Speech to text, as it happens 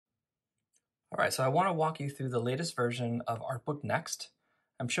Alright, so I want to walk you through the latest version of Artbook Next.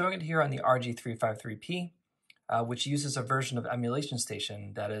 I'm showing it here on the RG353P, which uses a version of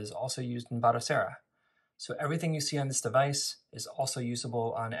EmulationStation that is also used in Batocera. So everything you see on this device is also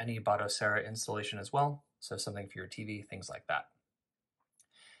usable on any Batocera installation as well, so something for your TV, things like that.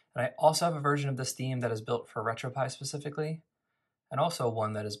 And I also have a version of this theme that is built for RetroPie specifically, and also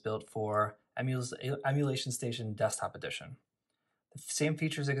one that is built for EmulationStation Desktop Edition. The same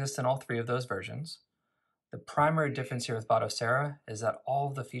features exist in all three of those versions. The primary difference here with Batocera is that all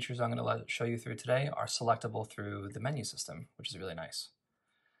of the features I'm going to show you through today are selectable through the menu system, which is really nice.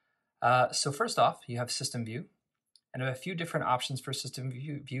 So first off, you have System View, and I have a few different options for System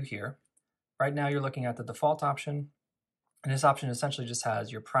View here. Right now you're looking at the default option, and this option essentially just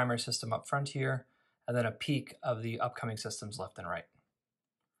has your primary system up front here, and then a peek of the upcoming systems left and right.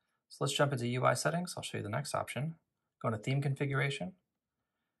 So let's jump into UI settings. I'll show you the next option. Go into Theme Configuration,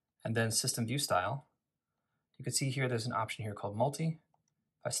 and then System View Style. You can see here there's an option here called Multi.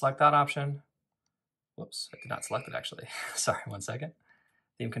 If I select that option, whoops, I did not select it actually. Sorry, one second.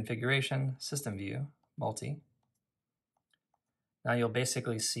 Theme Configuration, System View, Multi. Now you'll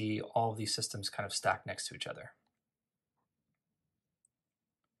basically see all of these systems kind of stacked next to each other.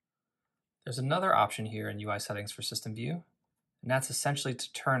 There's another option here in UI settings for System View, and that's essentially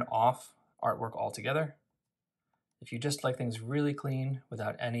to turn off artwork altogether. If you just like things really clean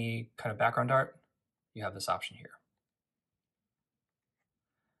without any kind of background art, you have this option here.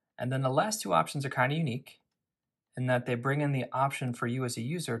 And then the last two options are kind of unique in that they bring in the option for you as a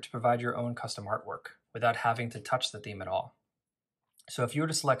user to provide your own custom artwork without having to touch the theme at all. So if you were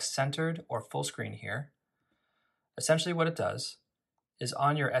to select centered or full screen here, essentially what it does is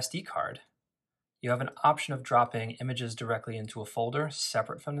on your SD card, you have an option of dropping images directly into a folder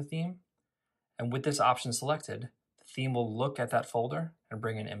separate from the theme. And with this option selected, the theme will look at that folder and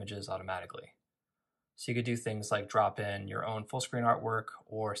bring in images automatically. So you could do things like drop in your own full screen artwork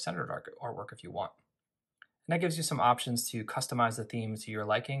or centered artwork if you want. And that gives you some options to customize the theme to your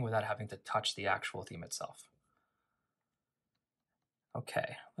liking without having to touch the actual theme itself.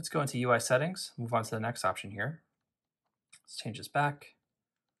 Okay, let's go into UI settings, move on to the next option here. Let's change this back.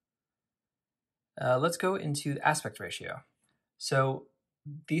 Let's go into aspect ratio. So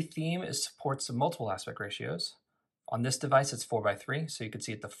the theme supports multiple aspect ratios. On this device, it's 4:3, so you can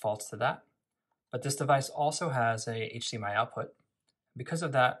see it defaults to that. But this device also has a HDMI output. Because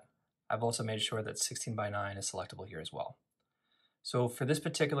of that, I've also made sure that 16:9 is selectable here as well. So for this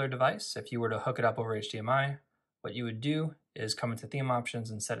particular device, if you were to hook it up over HDMI, what you would do is come into theme options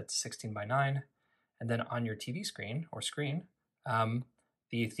and set it to 16:9, and then on your TV screen or screen,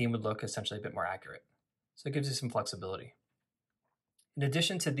 the theme would look essentially a bit more accurate. So it gives you some flexibility. In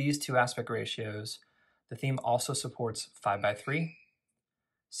addition to these two aspect ratios, the theme also supports 5:3,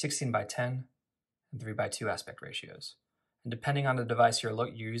 16:10, and 3:2 aspect ratios. And depending on the device you're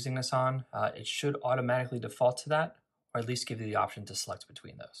using this on, it should automatically default to that, or at least give you the option to select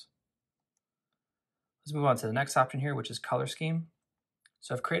between those. Let's move on to the next option here, which is color scheme.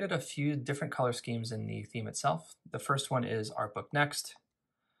 So I've created a few different color schemes in the theme itself. The first one is Artbook Next.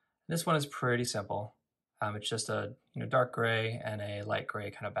 This one is pretty simple. It's just a dark gray and a light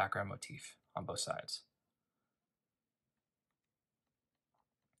gray kind of background motif on both sides.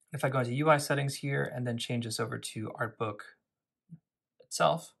 If I go into UI settings here and then change this over to Artbook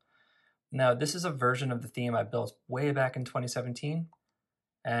itself, now this is a version of the theme I built way back in 2017,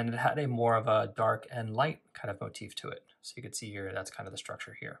 and it had a more of a dark and light kind of motif to it. So you can see here, that's kind of the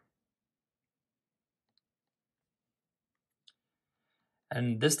structure here.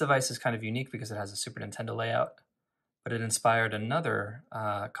 And this device is kind of unique because it has a Super Nintendo layout, but it inspired another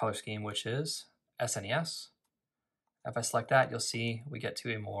color scheme, which is SNES. If I select that, you'll see we get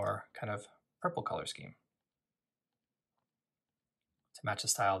to a more kind of purple color scheme to match the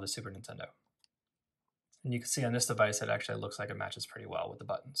style of the Super Nintendo. And you can see on this device, it actually looks like it matches pretty well with the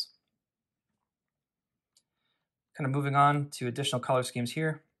buttons. Kind of moving on to additional color schemes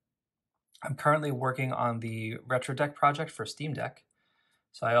here. I'm currently working on the Retro Deck project for Steam Deck.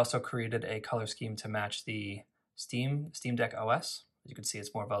 So I also created a color scheme to match the Steam Deck OS. As you can see,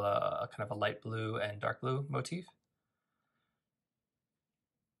 it's more of a kind of a light blue and dark blue motif.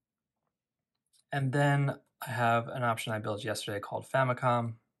 And then I have an option I built yesterday called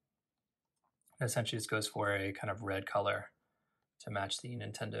Famicom. It essentially just goes for a kind of red color to match the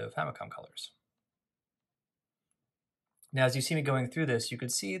Nintendo Famicom colors. Now, as you see me going through this, you can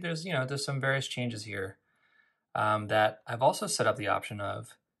see there's some various changes here that I've also set up the option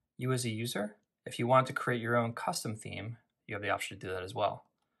of you as a user. If you want to create your own custom theme, you have the option to do that as well.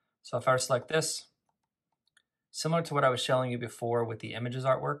 So if I select this, similar to what I was showing you before with the images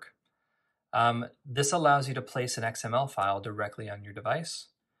artwork, This allows you to place an XML file directly on your device.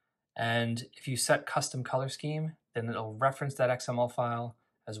 And if you set custom color scheme, then it'll reference that XML file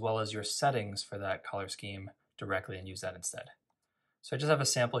as well as your settings for that color scheme directly and use that instead. So I just have a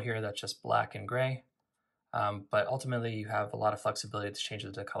sample here that's just black and gray, but ultimately you have a lot of flexibility to change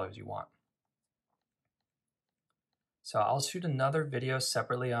it to the colors you want. So I'll shoot another video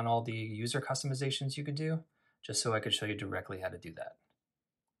separately on all the user customizations you could do, just so I could show you directly how to do that.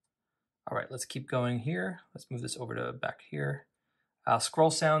 All right, let's keep going here. Let's move this over to back here. Scroll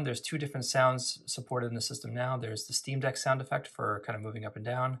sound, there's two different sounds supported in the system now. There's the Steam Deck sound effect for kind of moving up and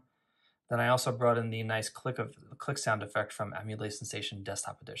down. Then I also brought in the nice click sound effect from EmulationStation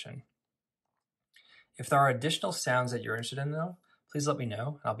Desktop Edition. If there are additional sounds that you're interested in though, please let me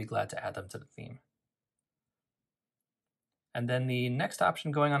know and I'll be glad to add them to the theme. And then the next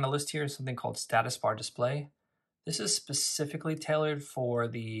option going on the list here is something called status bar display. This is specifically tailored for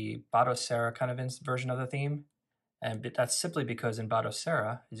the Batocera kind of version of the theme. And that's simply because in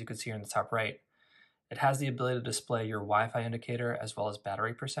Batocera, as you can see here in the top right, it has the ability to display your Wi-Fi indicator as well as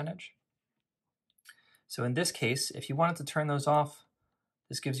battery percentage. So in this case, if you wanted to turn those off,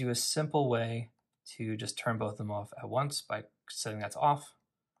 this gives you a simple way to just turn both of them off at once by setting that to off.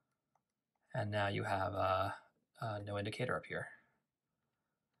 And now you have no indicator up here.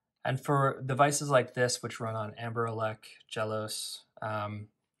 And for devices like this, which run on AmberELEC, JELOS,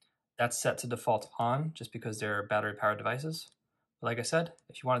 that's set to default on just because they're battery powered devices. But like I said,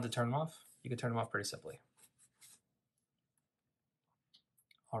 if you wanted to turn them off, you can turn them off pretty simply.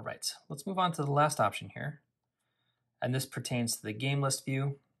 All right, let's move on to the last option here. And this pertains to the Gamelist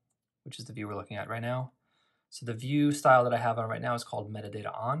view, which is the view we're looking at right now. So the view style that I have on right now is called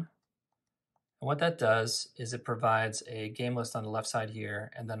metadata on. And what that does is it provides a game list on the left side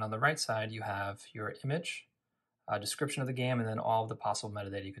here, and then on the right side you have your image, a description of the game, and then all of the possible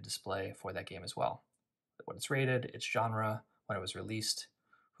metadata you could display for that game as well. What it's rated, its genre, when it was released,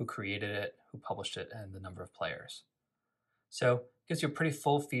 who created it, who published it, and the number of players. So it gives you a pretty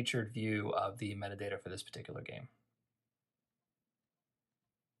full-featured view of the metadata for this particular game.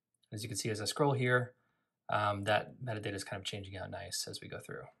 As you can see as I scroll here, that metadata is kind of changing out nice as we go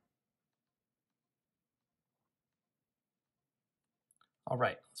through. All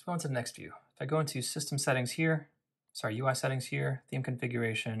right, let's go on to the next view. If I go into system settings here, UI settings here, theme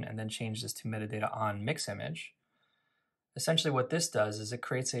configuration, and then change this to metadata on mix image, essentially what this does is it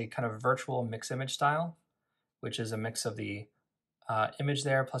creates a kind of virtual mix image style, which is a mix of the image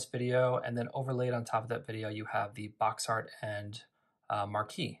there plus video, and then overlaid on top of that video you have the box art and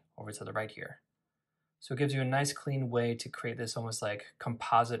marquee over to the right here. So it gives you a nice clean way to create this almost like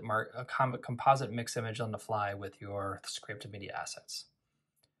composite mix image on the fly with your scripted media assets.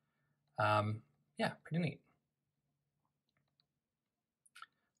 Yeah, pretty neat.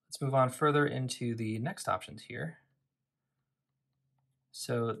 Let's move on further into the next options here.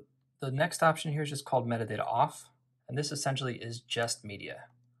 So the next option here is just called metadata off, and this essentially is just media.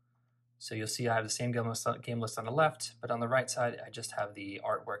 So you'll see I have the same game list on the left, but on the right side I just have the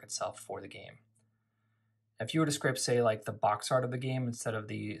artwork itself for the game. If you were to script, say, like the box art of the game instead of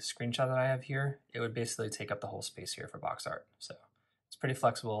the screenshot that I have here, it would basically take up the whole space here for box art. So it's pretty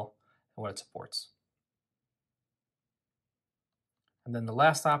flexible in what it supports. And then the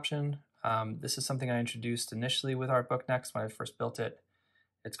last option, this is something I introduced initially with Artbook Next when I first built it.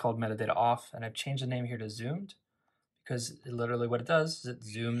 It's called metadata off, and I've changed the name here to zoomed because literally what it does is it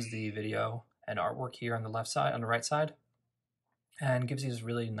zooms the video and artwork here on the left side, on the right side, and gives you this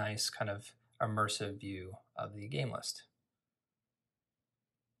really nice kind of immersive view of the game list.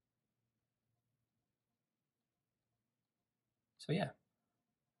 So yeah,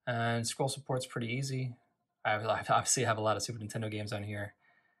 and scroll support's pretty easy. I obviously have a lot of Super Nintendo games on here.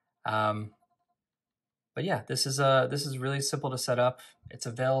 But yeah, this is really simple to set up. It's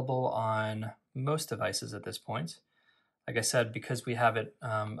available on most devices at this point. Like I said, because we have it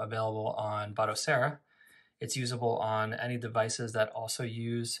available on Batocera, it's usable on any devices that also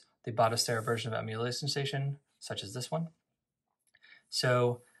use the Batocera version of EmulationStation, such as this one.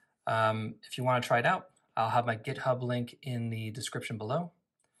 So if you want to try it out, I'll have my GitHub link in the description below.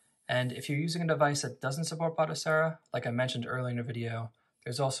 And if you're using a device that doesn't support Batocera, like I mentioned earlier in the video,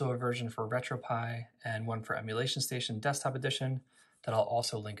 there's also a version for RetroPie and one for EmulationStation Desktop Edition that I'll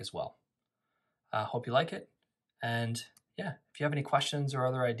also link as well. Hope you like it. And yeah, if you have any questions or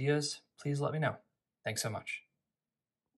other ideas, please let me know. Thanks so much.